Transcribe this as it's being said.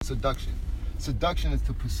seduction. Seduction is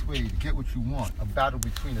to persuade, get what you want, a battle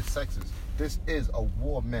between the sexes. This is a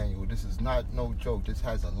war manual. This is not no joke. This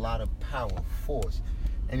has a lot of power, force.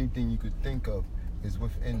 Anything you could think of is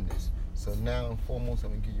within this. So now and foremost, I'm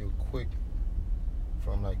gonna give you a quick,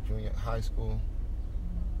 from like junior high school,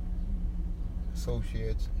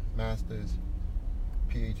 associates, masters,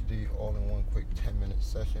 PhD, all in one quick 10-minute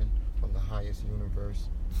session from the highest universe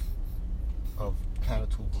of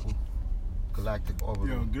planetary galactic orbital.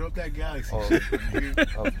 Yo, get off that galaxy.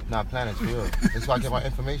 Not planets, real. That's where I get my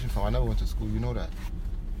information from. I never went to school, you know that.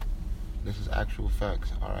 This is actual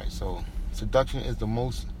facts. All right, so seduction is the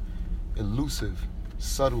most elusive,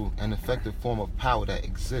 subtle, and effective form of power that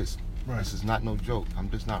exists. Right. This is not no joke. I'm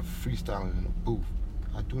just not freestyling in a booth.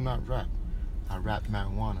 I do not rap. I rap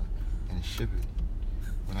marijuana and ship it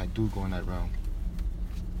when I do go in that realm.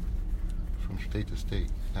 From state to state.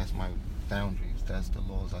 That's my boundaries. That's the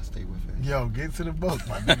laws I stay within. Yo, get to the book,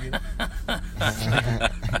 my nigga.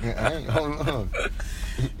 Hold on.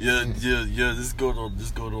 Yeah. This going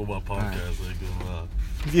on my podcast.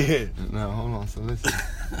 Right. Yeah. No, hold on. So listen.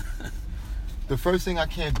 The first thing I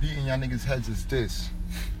can't beat in y'all niggas' heads is this.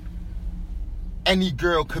 Any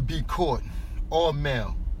girl could be caught, or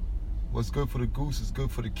male. What's good for the goose is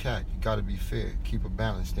good for the cat. You gotta be fair. Keep a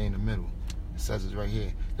balance. Stay in the middle. It says it right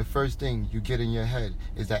here. The first thing you get in your head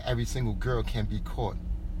is that every single girl can be caught,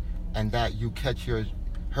 and that you catch her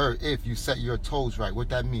if you set your toes right. What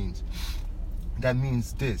that means? That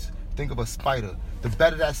means this. Think of a spider. The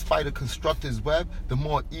better that spider constructs its web, the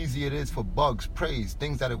more easy it is for bugs, prey,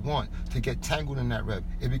 things that it want to get tangled in that web.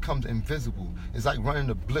 It becomes invisible. It's like running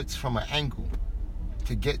the blitz from an angle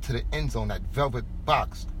to get to the end zone, that velvet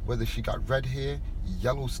box. Whether she got red hair,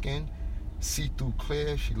 yellow skin, see-through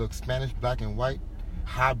clear, she looks Spanish, black and white,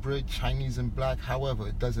 hybrid, Chinese and black, however,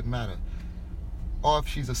 it doesn't matter. Or if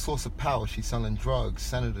she's a source of power, she's selling drugs,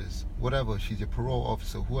 senators, whatever, she's your parole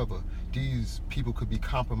officer, whoever. These people could be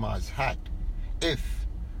compromised, hacked, if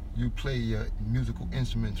you play your musical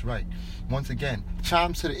instruments right. Once again,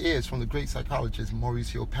 chimes to the ears from the great psychologist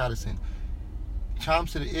Mauricio Patterson.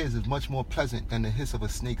 Chimes to the ears is much more pleasant than the hiss of a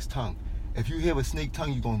snake's tongue. If you hear a snake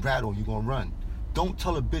tongue, you're gonna rattle, you're gonna run. Don't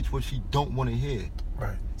tell a bitch what she don't want to hear.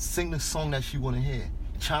 Right. Sing the song that she want to hear.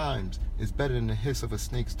 Chimes is better than the hiss of a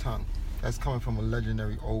snake's tongue. That's coming from a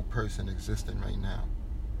legendary old person existing right now.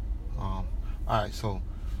 All right, so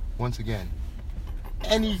once again,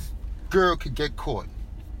 any girl could get caught.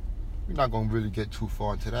 We're not going to really get too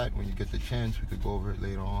far into that. When you get the chance, we could go over it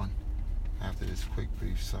later on after this quick,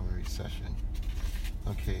 brief summary session.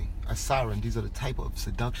 Okay, a siren. These are the type of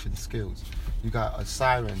seduction skills. You got a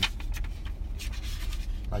siren,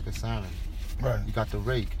 like a siren. Right. You got the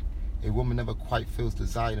rake. A woman never quite feels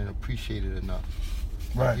desired and appreciated enough.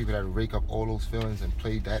 Right. People that rake up all those feelings and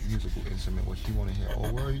play that musical instrument, what she want to hear.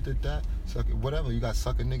 Oh, where you did that? Suck it. Whatever. You got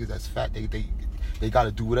sucker niggas that's fat. They got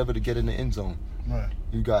to do whatever to get in the end zone. Right.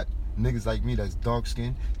 You got niggas like me that's dark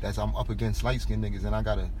skinned, I'm up against light skinned niggas, and I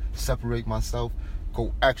got to separate myself,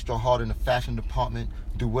 go extra hard in the fashion department,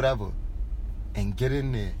 do whatever, and get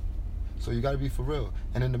in there. So you got to be for real.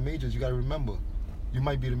 And in the majors, you got to remember, you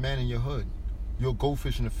might be the man in your hood. You're a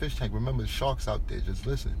goldfish in a fish tank. Remember, the sharks out there. Just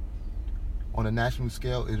listen. On a national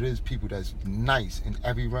scale, it is people that's nice in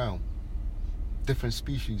every realm. Different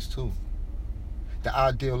species, too. The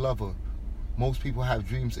ideal lover. Most people have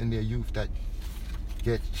dreams in their youth that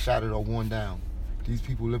get shattered or worn down. These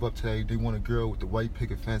people live up to they want a girl with the white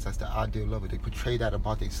picket fence. That's the ideal lover. They portray that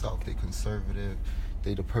about themselves. They conservative.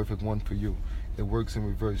 They the perfect one for you. It works in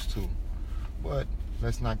reverse, too. But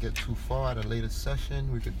let's not get too far. At a later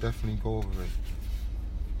session, we could definitely go over it.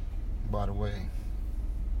 By the way,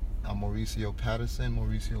 I'm Mauricio Patterson,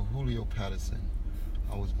 Mauricio Julio Patterson.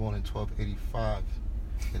 I was born in 1285,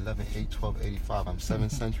 11/8/1285. I'm 7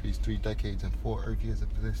 centuries, 3 decades, and 4 Earth years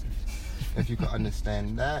of existence. If you can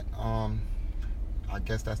understand that, I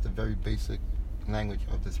guess that's the very basic language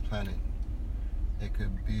of this planet. It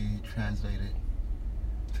could be translated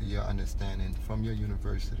to your understanding from your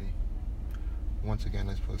university. Once again,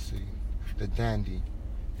 let's proceed. The dandy,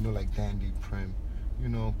 like dandy prim,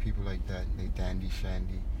 people like that, they dandy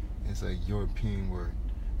shandy. It's a European word.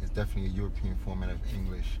 It's definitely a European format of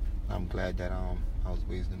English. I'm glad that I was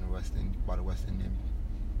raised in by the West Indian,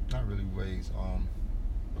 not really raised.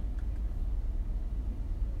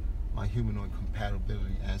 My humanoid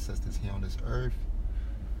compatibility ancestors here on this earth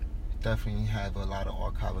definitely have a lot of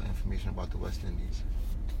archival information about the West Indies.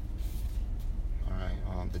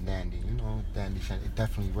 Alright, the dandy, dandy shandy, it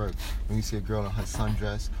definitely works. When you see a girl in her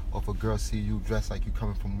sundress, or if a girl see you dressed like you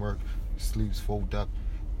coming from work, sleeves fold up,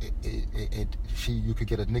 you could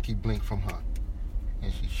get a Nikki blink from her,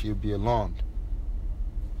 and she'll be alarmed.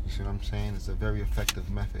 You see what I'm saying? It's a very effective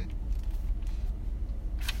method.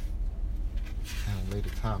 At a later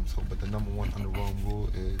time. So, but the number one underworld rule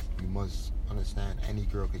is you must understand any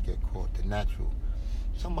girl could get caught. The natural.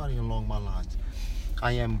 Somebody along my lines.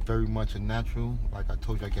 I am very much a natural. Like I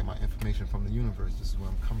told you, I get my information from the universe. This is where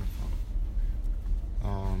I'm coming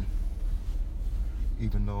from.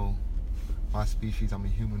 Even though my species, I'm a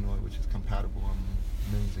humanoid, which is compatible.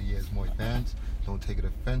 I'm millions of years more advanced. Don't take it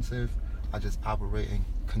offensive. I just operate and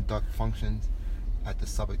conduct functions at the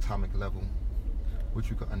subatomic level, which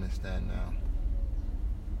you can understand now.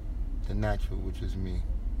 The natural, which is me.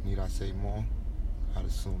 Need I say more? I'd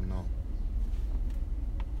assume no.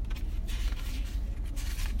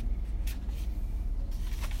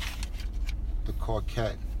 The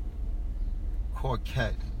Quartet.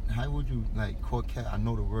 Quartet. How would you like Quartet? I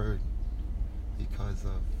know the word because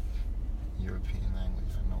of European language.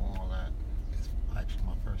 I know all that. It's actually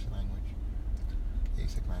my first language.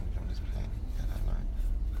 Basic language on this planet that I learned.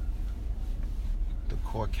 The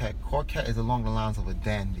Quartet. Quartet is along the lines of a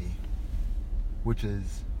dandy, which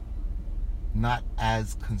is not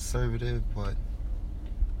as conservative, but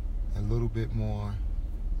a little bit more,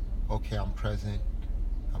 okay, I'm present.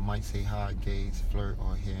 I might say hi, gaze, flirt,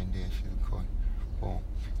 or here and there, sugarcoat. Boom.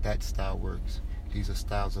 That style works. These are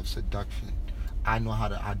styles of seduction. I know how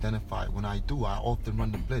to identify it. When I do, I often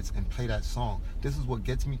run the blitz and play that song. This is what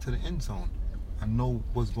gets me to the end zone. I know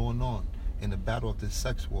what's going on in the battle of this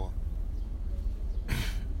sex war.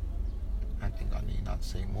 I think I need not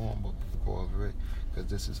say more, but we'll go over it, because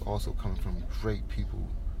this is also coming from great people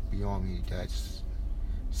beyond me that's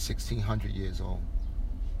 1,600 years old.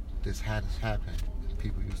 This has happened.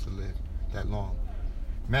 People used to live that long.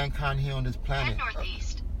 Mankind here on this planet. Head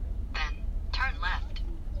northeast, then turn left.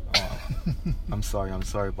 I'm sorry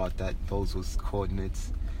about that. Those was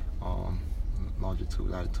coordinates, longitude,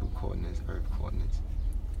 latitude coordinates, Earth coordinates.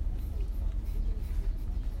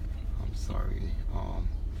 I'm sorry.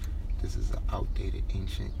 This is an outdated,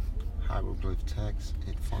 ancient hieroglyph text.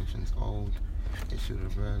 It functions old. It should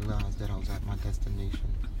have realized that I was at my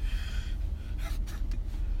destination.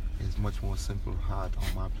 It's much more simple to hide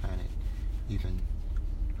on my planet, even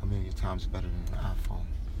a million times better than an iPhone,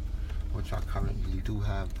 which I currently do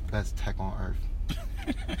have the best tech on Earth.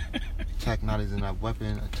 Tech not as in a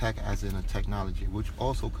weapon, a tech as in a technology, which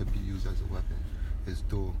also could be used as a weapon. It's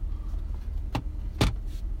dual. The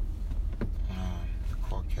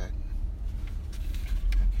Quartet.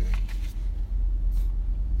 Okay.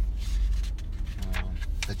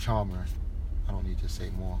 The Charmer. I don't need to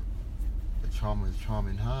say more. The Charmer is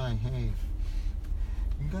charming. Hi, hey.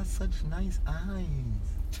 You got such nice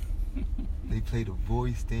eyes. They play the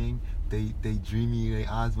voice thing. They dreamy their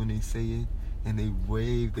eyes when they say it. And they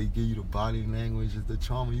wave. They give you the body language. It's the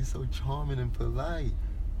Charmer. You're so charming and polite.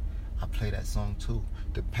 I play that song too,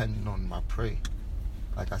 depending on my prey.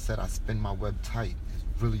 Like I said, I spin my web tight. It's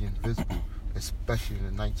really invisible, especially in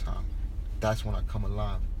the nighttime. That's when I come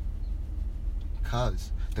alive.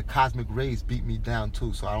 Cause the cosmic rays beat me down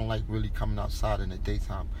too, so I don't like really coming outside in the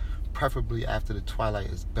daytime. Preferably after the twilight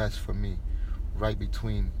is best for me. Right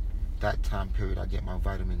between that time period, I get my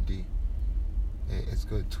vitamin D. It's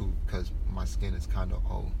good too, because my skin is kind of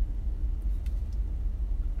old.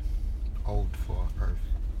 Old for Earth.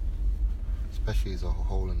 Especially as a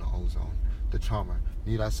hole in the ozone. The Charmer.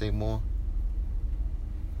 Need I say more?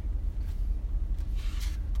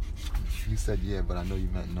 You said yeah, but I know you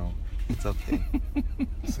meant no. It's okay.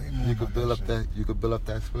 Say more You about could build that up shit. that. You could build up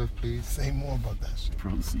that spliff, please. Say more about that shit.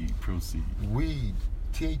 Proceed. Weed,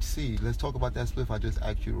 THC. Let's talk about that spliff I just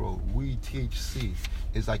asked you to roll. Weed, THC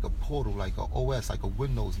is like a portal, like a OS, like a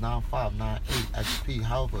Windows 95, 98, XP.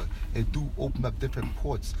 However, it do open up different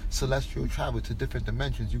ports, celestial travel to different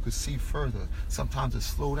dimensions. You could see further. Sometimes it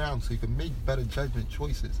slow down so you can make better judgment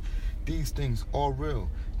choices. These things are real.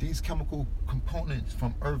 These chemical components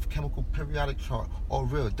from Earth chemical periodic chart are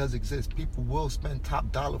real. It does exist. People will spend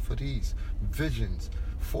top dollar for these visions,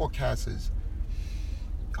 forecasters.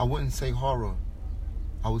 I wouldn't say horror.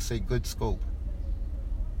 I would say good scope.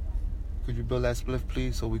 Could you build that spliff,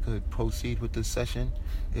 please, so we could proceed with this session?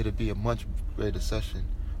 It'll be a much greater session.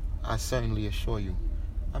 I certainly assure you.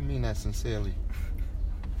 I mean that sincerely.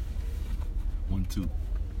 1, 2.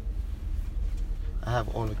 I have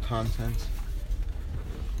all the contents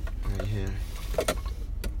right here.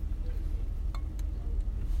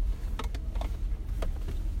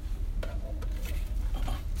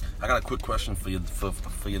 I got a quick question for you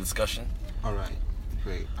for your discussion. All right,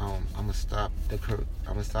 great. I'm gonna stop at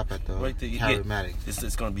the Right there, charismatic. This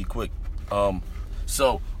is gonna be quick.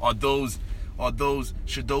 So are those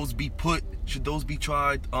should those be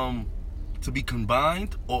tried to be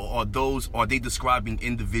combined, or are they describing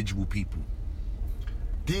individual people?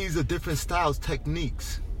 These are different styles,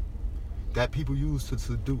 techniques that people use to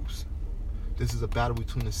seduce. This is a battle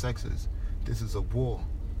between the sexes. This is a war.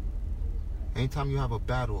 Anytime you have a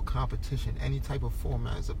battle, a competition, any type of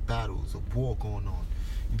format is a battle, is a war going on.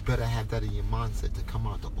 You better have that in your mindset to come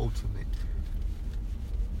out the ultimate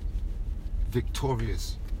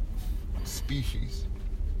victorious species.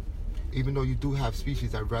 Even though you do have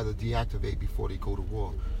species that rather deactivate before they go to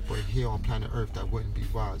war. But here on planet Earth, that wouldn't be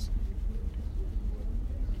wise.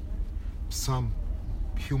 Some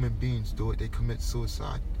human beings do it, they commit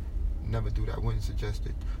suicide. Never do that, wouldn't suggest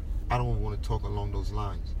it. I don't want to talk along those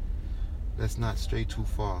lines. Let's not stray too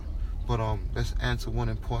far. But let's answer one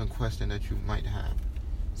important question that you might have.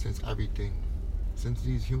 Since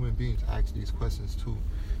these human beings ask these questions too,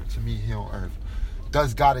 to me here on Earth.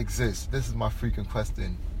 Does God exist? This is my freaking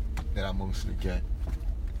question that I mostly get.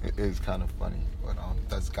 It is kind of funny, but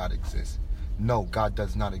does God exist? No, God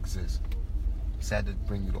does not exist. Sad to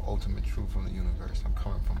bring you the ultimate truth from the universe. I'm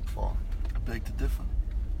coming from far. I beg to differ.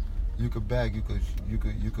 You could beg,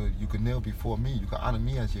 you could kneel before me, you could honor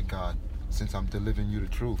me as your God, since I'm delivering you the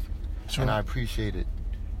truth. Sure. And I appreciate it.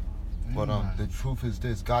 But the truth is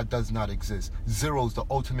this: God does not exist. Zero is the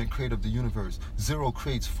ultimate creator of the universe. Zero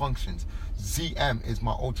creates functions. ZM is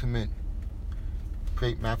my ultimate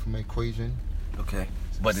great mathematical equation. Okay.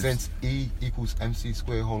 But Since E equals MC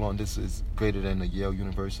squared, hold on, this is greater than the Yale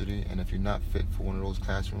University, and if you're not fit for one of those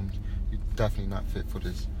classrooms, you're definitely not fit for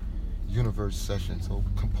this universe session. So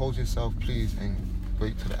compose yourself, please, and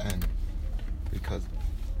wait to the end, because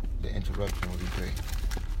the interruption will be great.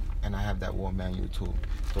 And I have that war manual too.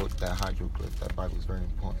 So that hieroglyph, that Bible is very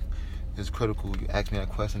important. It's critical. You ask me that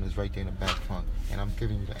question, it's right there in the back front, and I'm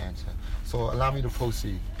giving you the answer. So allow me to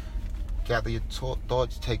proceed. Gather your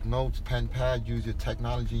thoughts, take notes, pen, pad, use your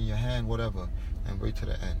technology in your hand, whatever, and wait to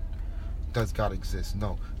the end. Does God exist?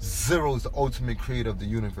 No. Zero is the ultimate creator of the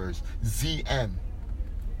universe. ZM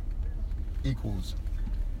equals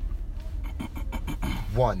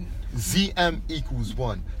 1. ZM equals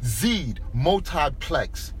 1. Z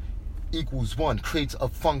multiplex equals 1 creates a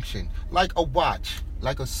function like a watch,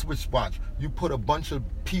 like a Swiss watch. You put a bunch of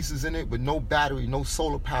pieces in it with no battery, no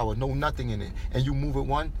solar power, no nothing in it, and you move it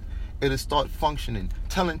one, it'll start functioning,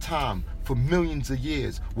 telling time for millions of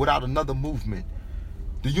years without another movement.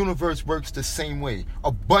 The universe works the same way.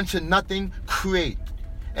 A bunch of nothing create.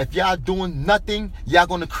 If y'all doing nothing, y'all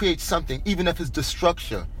gonna create something, even if it's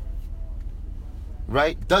destruction.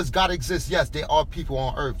 Right? Does God exist? Yes, there are people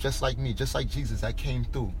on earth just like me, just like Jesus, that came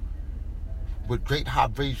through with great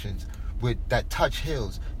vibrations, with that touch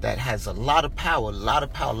hills, that has a lot of power, a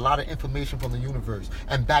lot of information from the universe.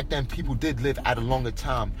 And back then, people did live at a longer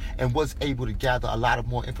time and was able to gather a lot of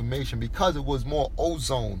more information because it was more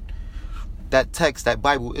ozone. That text, that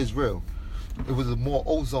Bible is real. It was more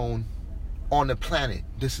ozone on the planet.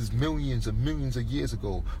 This is millions of years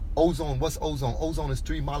ago. Ozone, what's ozone? Ozone is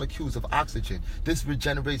 3 molecules of oxygen. This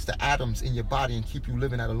regenerates the atoms in your body and keep you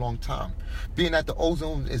living at a long time. Being that the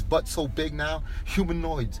ozone is but so big now,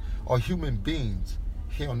 humanoids or human beings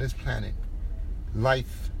here on this planet,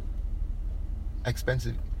 life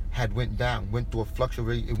expensive had went down, went through a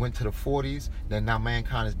fluctuate. It went to the 40s, then now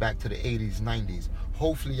mankind is back to the 80s, 90s.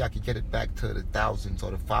 Hopefully I could get it back to the thousands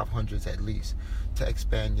or the 500s at least to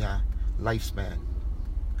expand your lifespan.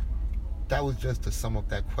 That was just to sum up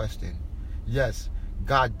that question. Yes,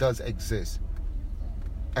 God does exist.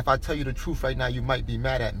 If I tell you the truth right now, you might be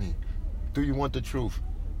mad at me. Do you want the truth?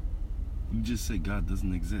 You just said God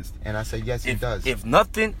doesn't exist. And I say yes, he does. If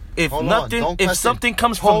something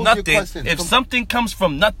comes from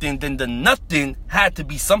nothing, then the nothing had to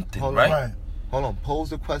be something, Hold right? on. Hold on.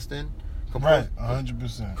 Pose the question. Right,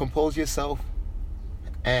 100%. Compose yourself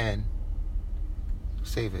and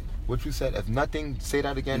save it. What you said, if nothing, say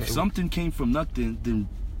that again. If something came from nothing, then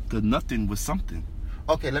the nothing was something.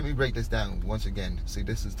 Okay, let me break this down once again. See,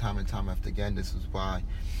 this is time and time after again. This is why,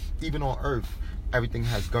 even on Earth, everything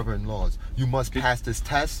has governed laws. You must pass this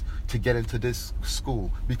test to get into this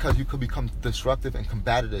school because you could become disruptive and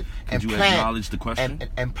combative. Could you acknowledge the question?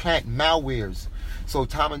 And plant malwares. So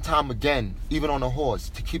time and time again, even on a horse,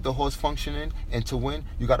 to keep the horse functioning and to win,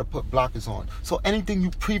 you got to put blockers on. So anything you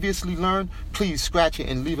previously learned, please scratch it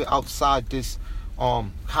and leave it outside this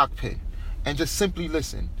cockpit. And just simply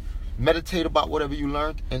listen. Meditate about whatever you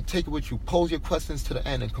learned and take it with you. Pose your questions to the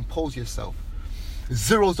end and compose yourself.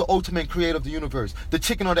 Zero is the ultimate creator of the universe. The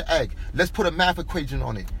chicken or the egg. Let's put a math equation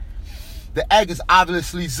on it. The egg is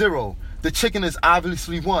obviously 0. The chicken is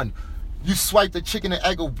obviously 1. You swipe the chicken and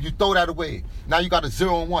egg, you throw that away. Now you got a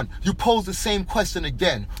 0 and 1. You pose the same question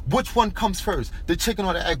again. Which one comes first? The chicken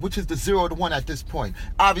or the egg? Which is the 0 or the 1 at this point?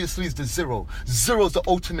 Obviously it's the 0. 0 is the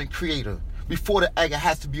ultimate creator. Before the egg, it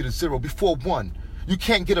has to be the 0. Before 1. You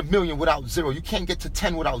can't get 1,000,000 without 0. You can't get to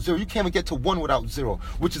 10 without 0. You can't even get to 1 without 0,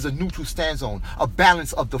 which is a neutral stand zone, a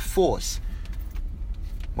balance of the force.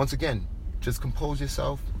 Once again, just compose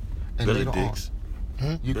yourself and Billy later Diggs.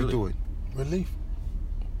 on, you can Billy. do it. Relief.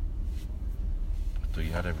 So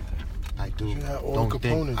you had everything. I do. You have all Don't the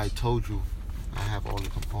think components. I told you I have all the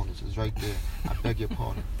components. It's right there. I beg your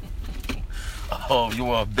pardon. Oh, you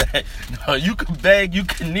want to beg? No, you can beg, you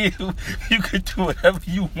can kneel, you can do whatever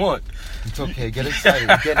you want. It's okay. Get excited.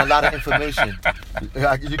 You're getting a lot of information.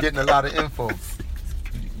 You're getting a lot of info.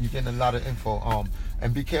 You're getting a lot of info.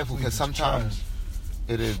 And be careful because sometimes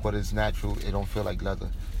it is, but it's natural. It don't feel like leather.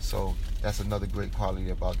 So that's another great quality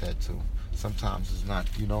about that too. Sometimes it's not,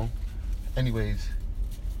 you know. Anyways,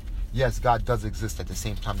 yes, God does exist. At the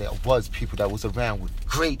same time, there was people that was around with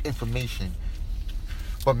great information.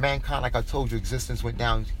 But mankind, like I told you, existence went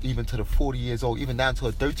down even to the 40 years old, even down to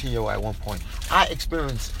a 13-year-old at one point. I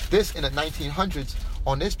experienced this in the 1900s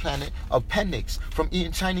on this planet, appendix from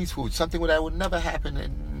eating Chinese food, something that would never happen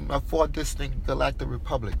in a far distant galactic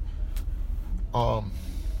republic.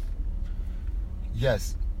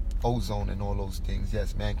 Yes, ozone and all those things.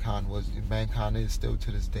 Yes, mankind is still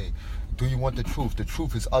to this day. Do you want the truth? The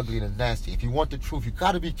truth is ugly and nasty. If you want the truth, you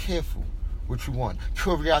got to be careful what you want.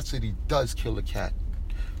 Curiosity does kill a cat.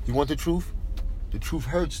 You want the truth? The truth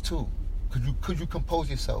hurts too. Could you compose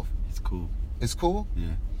yourself? It's cool. It's cool?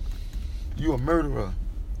 Yeah. You're a murderer.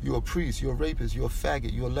 You're a priest. You're a rapist. You're a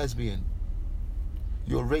faggot. You're a lesbian.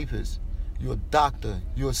 You're a rapist. You're a doctor.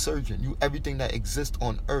 You're a surgeon. You everything that exists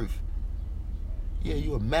on earth. Yeah,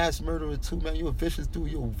 you're a mass murderer too, man. You're a vicious dude.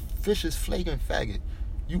 You're a vicious, flagrant faggot.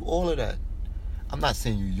 You all of that. I'm not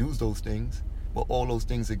saying you use those things, but all those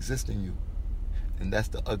things exist in you. And that's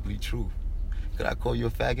the ugly truth. Could I call you a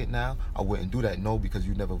faggot now? I wouldn't do that, no, because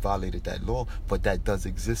you never violated that law, but that does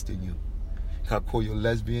exist in you. Could I call you a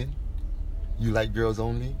lesbian? You like girls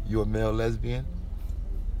only? You're a male lesbian?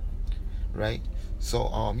 Right?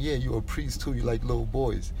 So, yeah, you're a priest too. You like little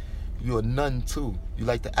boys. You're a nun too. You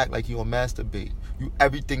like to act like you're a masturbate. You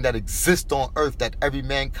everything that exists on earth that every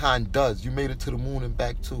mankind does. You made it to the moon and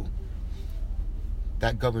back too.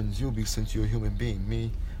 That governs you since you're a human being. Me,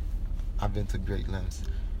 I've been to great lengths.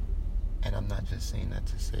 And I'm not just saying that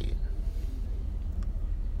to say it.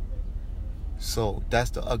 So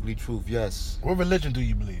that's the ugly truth, yes. What religion do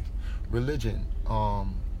you believe? Religion, a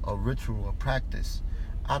ritual, a practice.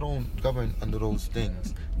 I don't govern under those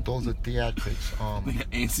things. Those are theatrics. I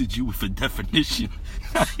answered you with a definition.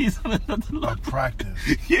 He's on another A level. practice.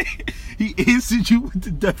 Yeah, he answered you with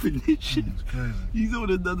the definition. It's crazy. He's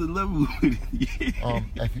on another level with it.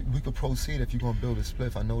 Yeah. We could proceed if you're gonna build a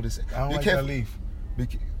spliff. I know this. I don't Be like careful. that leaf.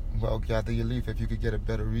 Well, gather your leaf. If you could get a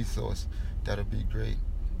better resource, that'd be great.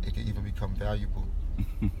 It could even become valuable.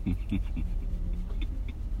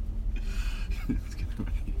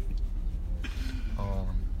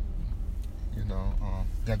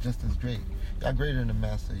 Y'all just as great. Y'all greater than the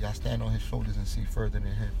master. Y'all stand on his shoulders and see further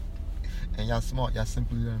than him. And y'all smart. Y'all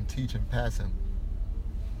simply let him teach and pass him.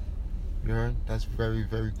 You heard? That's very,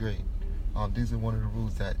 very great. These are one of the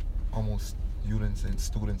rules that almost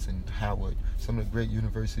students in Howard, some of the great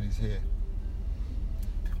universities here.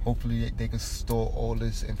 Hopefully they can store all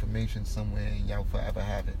this information somewhere and y'all forever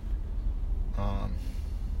have it.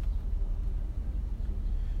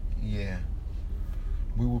 Yeah.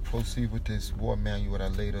 We will proceed with this war manual at a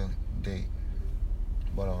later date.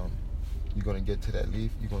 But you're gonna get to that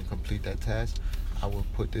leaf, you're gonna complete that task. I will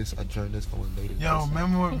adjourn this for a later date. Yo,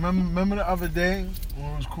 remember the other day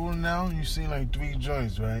when it was cooling down? You seen like 3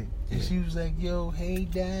 joints, right? And Yeah. she was like, yo, hey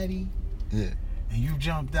daddy. Yeah. And you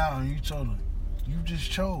jumped out and you told her, you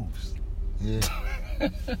just chose. Yeah.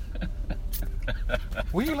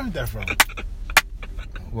 Where you learned that from?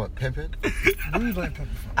 What, pimping? Where you learned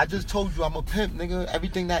pimping from? I just told you I'm a pimp, nigga.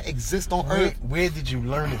 Everything that exists on earth. Where did you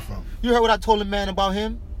learn it from? You heard what I told the man about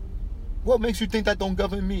him? What makes you think that don't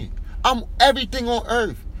govern me? I'm everything on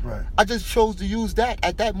earth. Right. I just chose to use that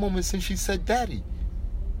at that moment since she said daddy.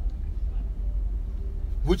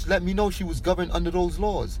 Which let me know she was governed under those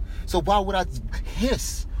laws. So why would I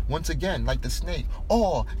hiss, once again, like the snake,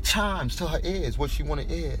 or chimes to her ears what she want to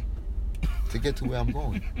hear to get to where I'm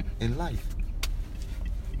going in life?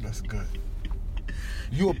 That's good.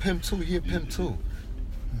 You a pimp too, he a pimp too.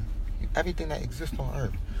 Everything that exists on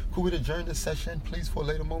earth. Could we adjourn this session, please, for a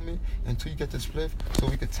later moment until you get the split so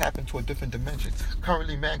we could tap into a different dimension?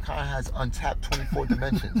 Currently, mankind has untapped 24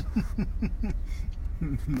 dimensions.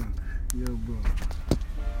 Yo, bro.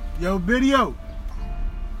 Yo, video.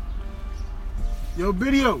 Yo,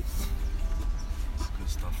 video. Good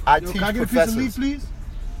stuff. I Yo, teach can I get a piece of leaf, professors. please?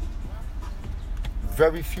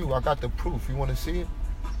 Very few. I got the proof. You want to see it?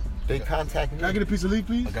 They contact me. Can I get a piece of leaf,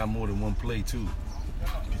 please? I got more than one play too.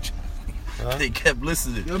 Huh? They kept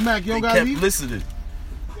listening. Yo, Mac, you They don't got kept leaf? listening.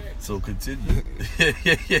 So continue.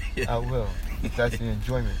 Yeah. I will. That's the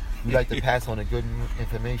enjoyment. We like to pass on the good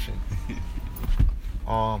information.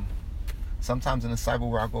 Sometimes in the cyber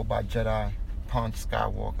where I go by Jedi Punch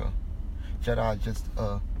Skywalker. Jedi is just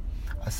a